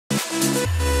Hello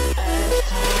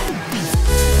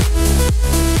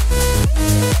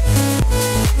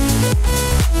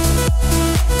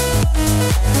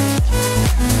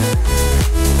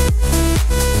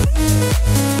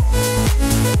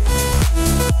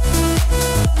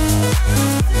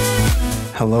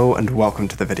and welcome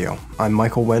to the video. I'm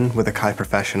Michael Wynne with Akai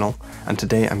Professional, and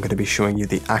today I'm going to be showing you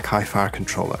the Akai Fire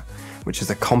Controller, which is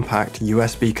a compact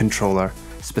USB controller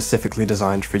specifically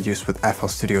designed for use with FL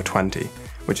Studio 20,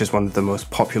 which is one of the most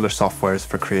popular softwares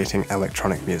for creating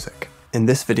electronic music. In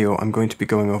this video, I'm going to be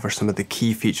going over some of the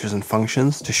key features and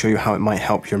functions to show you how it might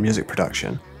help your music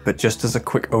production. But just as a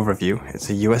quick overview, it's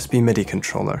a USB MIDI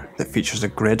controller that features a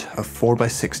grid of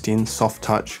 4x16 soft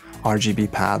touch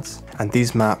RGB pads, and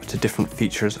these map to different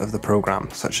features of the program,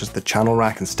 such as the channel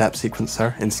rack and step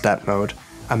sequencer in step mode,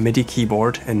 a MIDI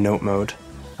keyboard in note mode,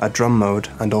 a drum mode,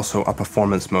 and also a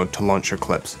performance mode to launch your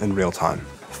clips in real time.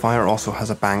 Fire also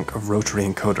has a bank of rotary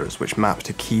encoders which map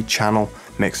to key channel,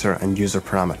 mixer, and user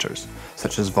parameters,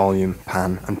 such as volume,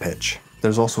 pan, and pitch.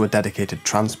 There's also a dedicated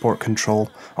transport control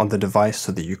on the device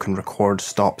so that you can record,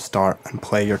 stop, start, and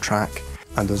play your track.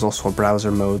 And there's also a browser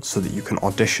mode so that you can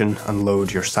audition and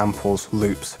load your samples,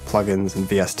 loops, plugins, and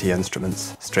VST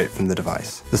instruments straight from the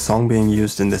device. The song being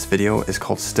used in this video is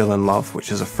called Still in Love,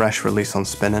 which is a fresh release on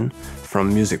Spinnin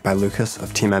from music by Lucas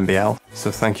of Team MBL.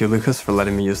 So thank you, Lucas, for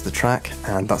letting me use the track,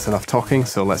 and that's enough talking,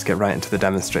 so let's get right into the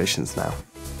demonstrations now.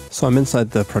 So I'm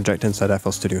inside the project inside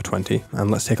FL Studio 20,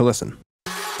 and let's take a listen.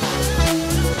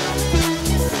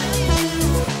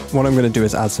 What I'm going to do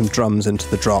is add some drums into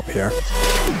the drop here.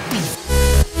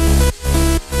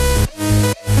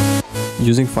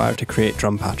 Using Fire to create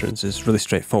drum patterns is really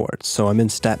straightforward, so I'm in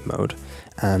step mode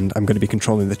and I'm going to be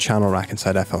controlling the channel rack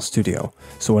inside FL Studio.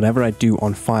 So whatever I do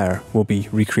on Fire will be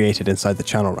recreated inside the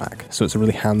channel rack, so it's a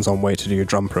really hands-on way to do your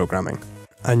drum programming.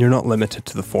 And you're not limited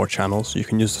to the 4 channels, you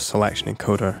can use the selection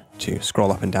encoder to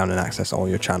scroll up and down and access all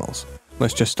your channels.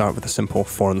 Let's just start with a simple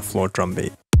 4 on the floor drum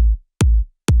beat.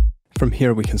 From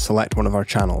here we can select one of our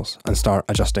channels and start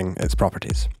adjusting its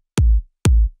properties.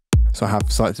 So I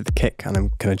have selected the kick and I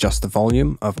can adjust the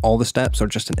volume of all the steps or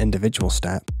just an individual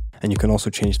step, and you can also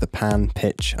change the pan,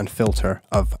 pitch and filter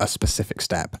of a specific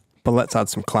step. But let's add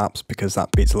some claps because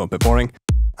that beat's a little bit boring.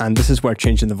 And this is where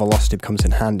changing the velocity comes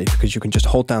in handy, because you can just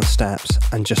hold down steps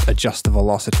and just adjust the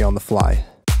velocity on the fly.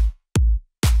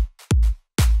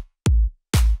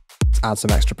 Let's add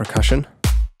some extra percussion.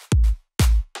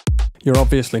 You're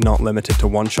obviously not limited to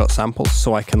one-shot samples,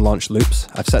 so I can launch loops.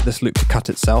 I've set this loop to cut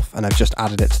itself and I've just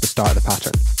added it to the start of the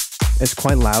pattern. It's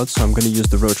quite loud, so I'm going to use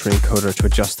the rotary encoder to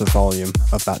adjust the volume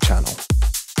of that channel.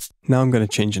 Now I'm going to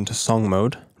change into song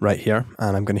mode right here,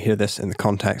 and I'm going to hear this in the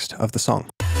context of the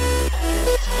song.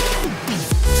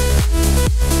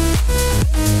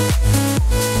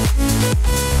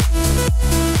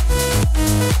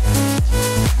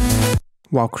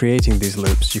 While creating these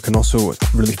loops, you can also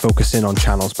really focus in on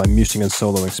channels by muting and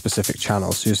soloing specific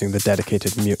channels using the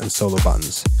dedicated mute and solo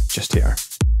buttons just here.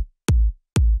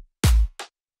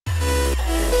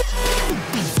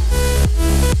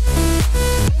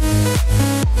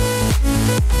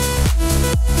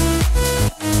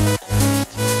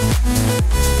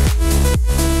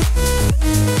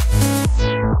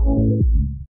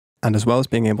 And as well as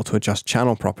being able to adjust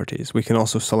channel properties, we can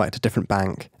also select a different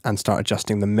bank and start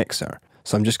adjusting the mixer.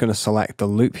 So I'm just going to select the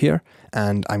loop here,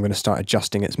 and I'm going to start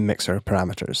adjusting its mixer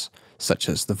parameters, such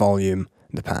as the volume,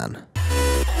 the pan.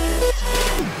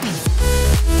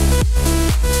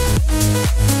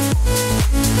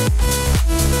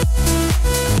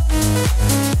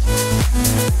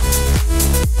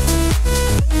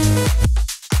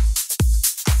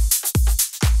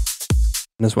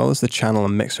 And as well as the channel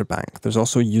and mixer bank, there's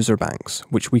also user banks,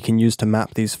 which we can use to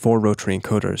map these 4 rotary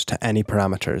encoders to any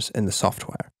parameters in the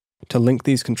software. To link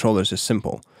these controllers is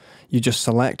simple. You just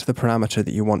select the parameter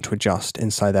that you want to adjust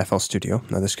inside FL Studio.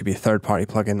 Now this could be a third-party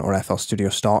plugin or FL Studio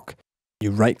stock.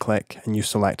 You right-click and you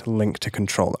select Link to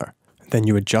Controller. Then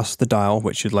you adjust the dial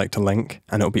which you'd like to link,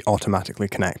 and it will be automatically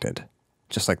connected,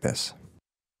 just like this.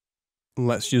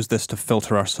 Let's use this to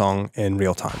filter our song in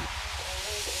real time.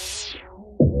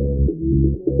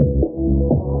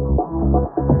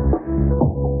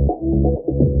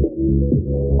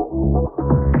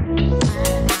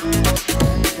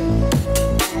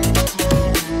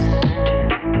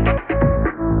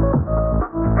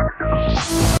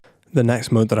 The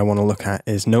next mode that I want to look at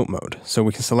is note mode. So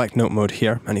we can select note mode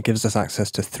here, and it gives us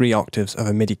access to 3 octaves of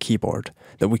a MIDI keyboard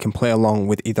that we can play along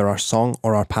with either our song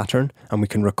or our pattern, and we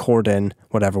can record in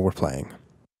whatever we're playing.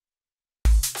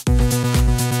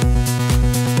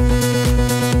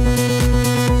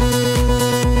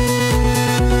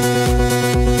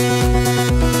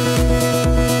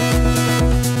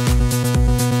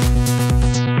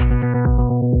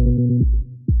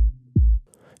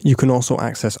 You can also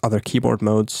access other keyboard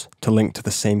modes to link to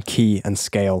the same key and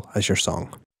scale as your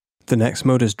song. The next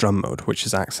mode is drum mode, which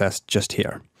is accessed just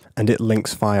here, and it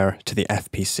links Fire to the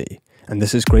FPC. And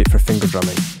this is great for finger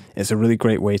drumming. It's a really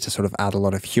great way to sort of add a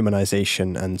lot of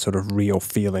humanization and sort of real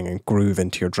feeling and groove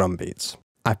into your drum beats.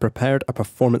 I prepared a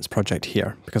performance project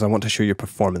here because I want to show you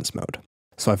performance mode.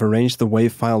 So I've arranged the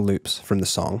wave file loops from the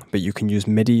song, but you can use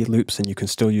MIDI loops and you can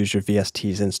still use your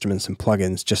VSTs, instruments and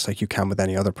plugins just like you can with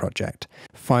any other project.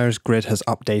 Fire's grid has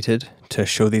updated to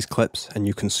show these clips, and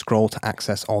you can scroll to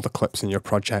access all the clips in your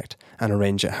project and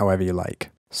arrange it however you like.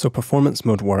 So performance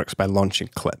mode works by launching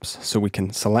clips. So we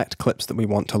can select clips that we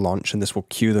want to launch, and this will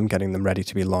cue them, getting them ready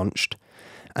to be launched.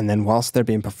 And then whilst they're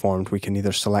being performed, we can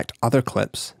either select other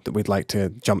clips that we'd like to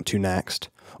jump to next,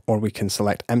 or we can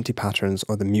select empty patterns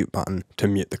or the mute button to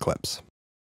mute the clips.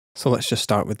 So let's just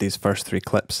start with these first 3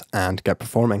 clips and get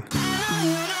performing.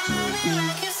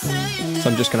 So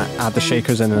I'm just going to add the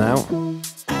shakers in and out.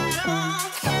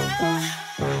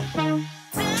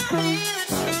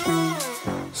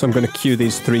 So I'm going to cue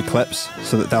these 3 clips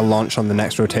so that they'll launch on the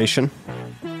next rotation.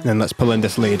 And then let's pull in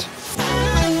this lead.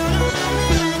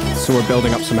 So we're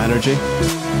building up some energy.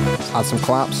 Let's add some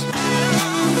claps.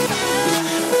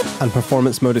 And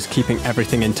performance mode is keeping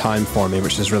everything in time for me,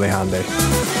 which is really handy.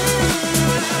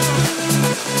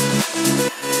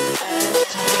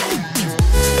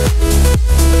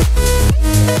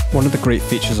 One of the great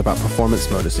features about performance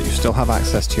mode is that you still have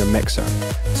access to your mixer.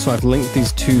 So I've linked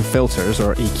these 2 filters,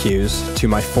 or EQs, to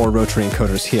my 4 rotary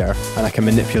encoders here, and I can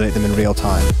manipulate them in real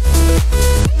time.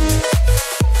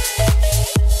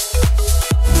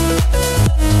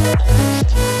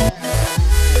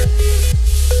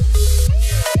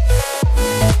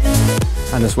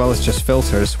 And as well as just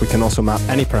filters, we can also map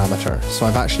any parameter. So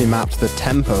I've actually mapped the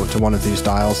tempo to one of these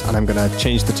dials, and I'm going to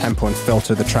change the tempo and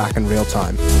filter the track in real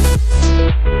time.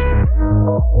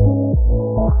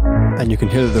 And you can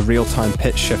hear that the real-time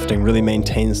pitch shifting really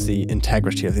maintains the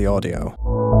integrity of the audio.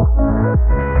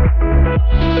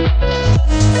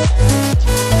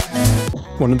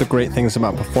 One of the great things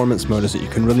about performance mode is that you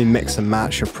can really mix and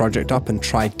match your project up and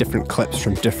try different clips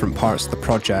from different parts of the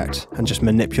project and just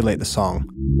manipulate the song.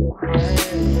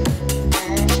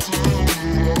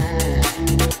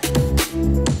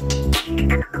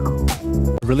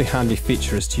 A really handy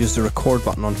feature is to use the record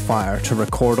button on Fire to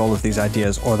record all of these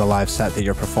ideas or the live set that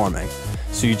you're performing.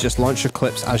 So you just launch your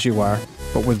clips as you were,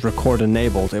 but with record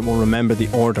enabled, it will remember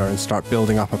the order and start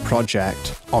building up a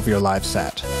project of your live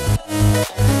set.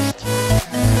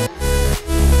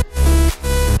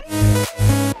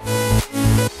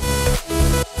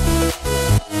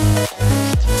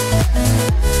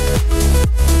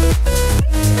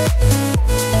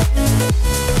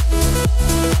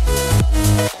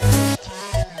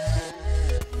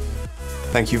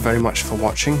 Thank you very much for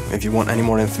watching. If you want any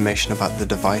more information about the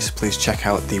device, please check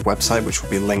out the website, which will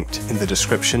be linked in the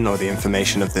description or the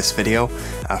information of this video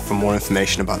for more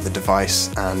information about the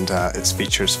device and its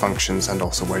features, functions, and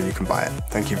also where you can buy it.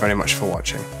 Thank you very much for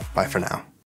watching. Bye for now.